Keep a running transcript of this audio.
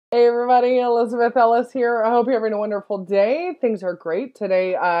Hey everybody, Elizabeth Ellis here. I hope you're having a wonderful day. Things are great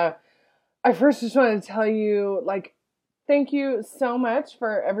today. I first just wanted to tell you, thank you so much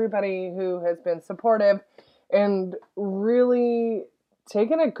for everybody who has been supportive and really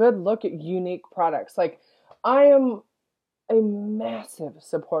taken a good look at Younique products. I am a massive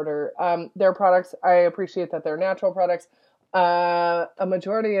supporter. Their products, I appreciate that they're natural products. A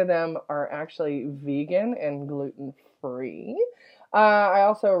majority of them are actually vegan and gluten free. I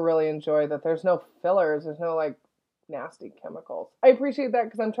also really enjoy that there's no fillers, there's no nasty chemicals. I appreciate that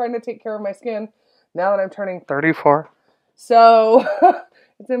because I'm trying to take care of my skin now that I'm turning 34. So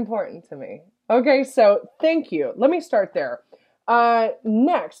it's important to me. Okay, so thank you. Let me start there.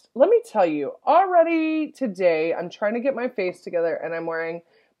 Next, let me tell you, already today, I'm trying to get my face together and I'm wearing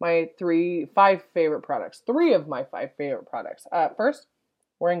my five favorite products. Three of my five favorite products. First,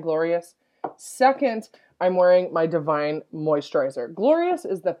 wearing Glorious. Second, I'm wearing my Divine Moisturizer. Glorious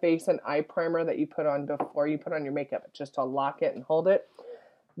is the face and eye primer that you put on before you put on your makeup, just to lock it and hold it.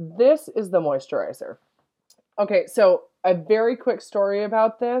 This is the moisturizer. Okay, so a very quick story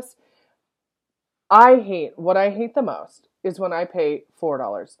about this. What I hate the most is when I pay $4,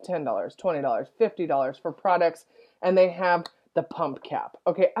 $10, $20, $50 for products and they have the pump cap.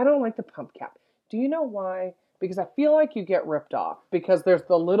 Okay, I don't like the pump cap. Do you know why? Because I feel like you get ripped off because there's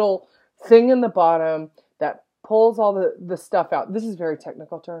the little thing in the bottom that pulls all the stuff out. This is very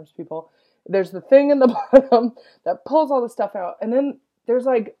technical terms, people. There's the thing in the bottom that pulls all the stuff out. And then there's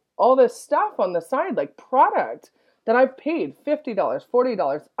all this stuff on the side, like product that I've paid $50,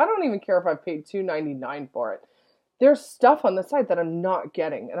 $40. I don't even care if I've paid $2.99 for it. There's stuff on the side that I'm not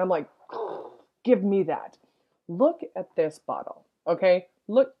getting. And I'm like, give me that. Look at this bottle. Okay?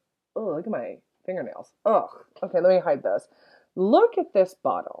 Look at my fingernails. Ugh. Okay, let me hide those. Look at this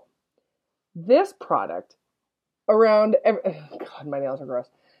bottle. This product God, my nails are gross.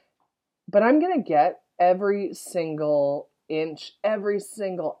 But I'm going to get every single inch, every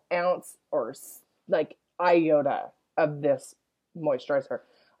single ounce or iota of this moisturizer.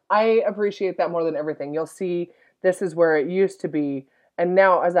 I appreciate that more than everything. You'll see this is where it used to be. And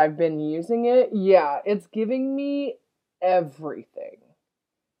now as I've been using it, yeah, it's giving me everything.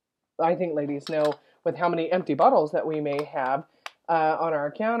 I think ladies know with how many empty bottles that we may have on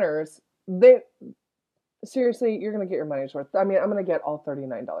our counters, seriously, you're going to get your money's worth. I mean, I'm going to get all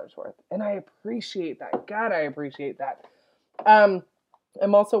 $39 worth. And I appreciate that. God, I appreciate that. I'm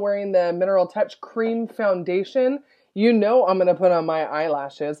also wearing the Mineral Touch Cream Foundation. You know I'm going to put on my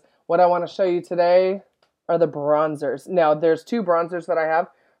eyelashes. What I want to show you today are the bronzers. Now, there's two bronzers that I have.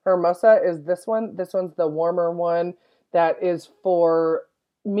 Hermosa is this one. This one's the warmer one that is for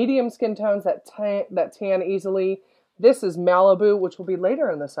medium skin tones that tan easily. This is Malibu, which will be later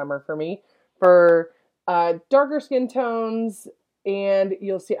in the summer for me, for darker skin tones. And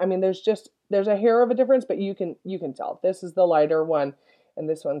you'll see, I mean, there's a hair of a difference, but you can tell. This is the lighter one, and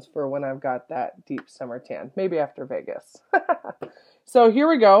this one's for when I've got that deep summer tan, maybe after Vegas. So here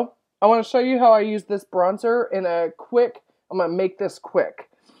we go. I want to show you how I use this bronzer I'm going to make this quick.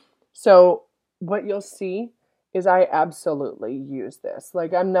 So what you'll see is I absolutely use this.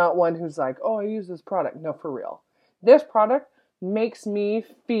 I'm not one who's like, oh, I use this product. No, for real. This product makes me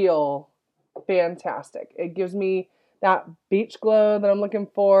feel fantastic. It gives me that beach glow that I'm looking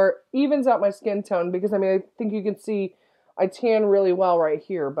for, evens out my skin tone because, I mean, I think you can see I tan really well right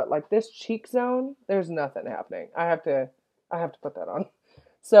here, but this cheek zone, there's nothing happening. I have to put that on.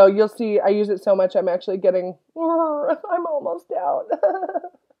 So you'll see I use it so much I'm actually getting, I'm almost out.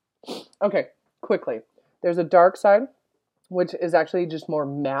 Okay, quickly. There's a dark side, which is actually just more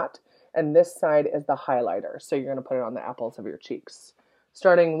matte, and this side is the highlighter. So you're going to put it on the apples of your cheeks.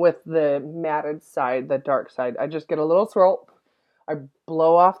 Starting with the matted side, the dark side, I just get a little swirl. I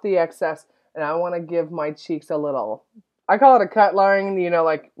blow off the excess, and I want to give my cheeks a little, I call it a cut line,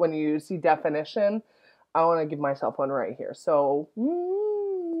 like when you see definition. I want to give myself one right here. So,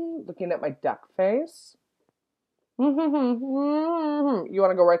 looking at my duck face. You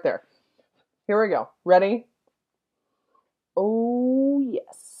want to go right there. Here we go. Ready? Oh,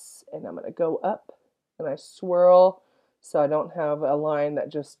 yes. And I'm going to go up, and I swirl so I don't have a line that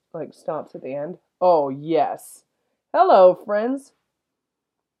just stops at the end. Oh, yes. Hello, friends.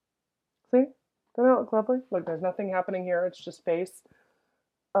 See? Doesn't that look lovely? Look, there's nothing happening here. It's just face.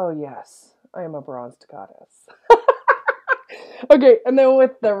 Oh, yes. I am a bronzed goddess. Okay, and then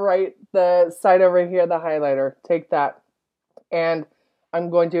with the side over here, the highlighter, take that. And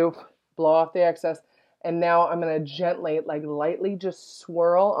I'm going to blow off the excess. And now I'm going to gently, lightly just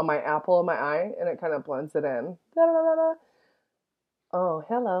swirl on my apple of my eye, and it kind of blends it in. Da-da-da-da. Oh,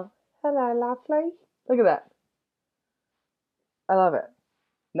 hello. Hello, lovely. Look at that. I love it.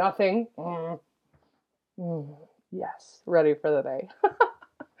 Nothing. Yes, ready for the day.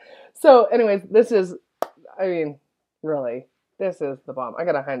 So anyways, this is, I mean, really, this is the bomb. I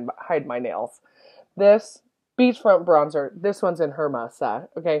gotta hide my nails. This beachfront bronzer, this one's in Hermosa.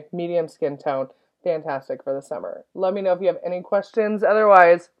 Okay, medium skin tone. Fantastic for the summer. Let me know if you have any questions.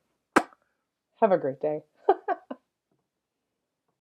 Otherwise, have a great day.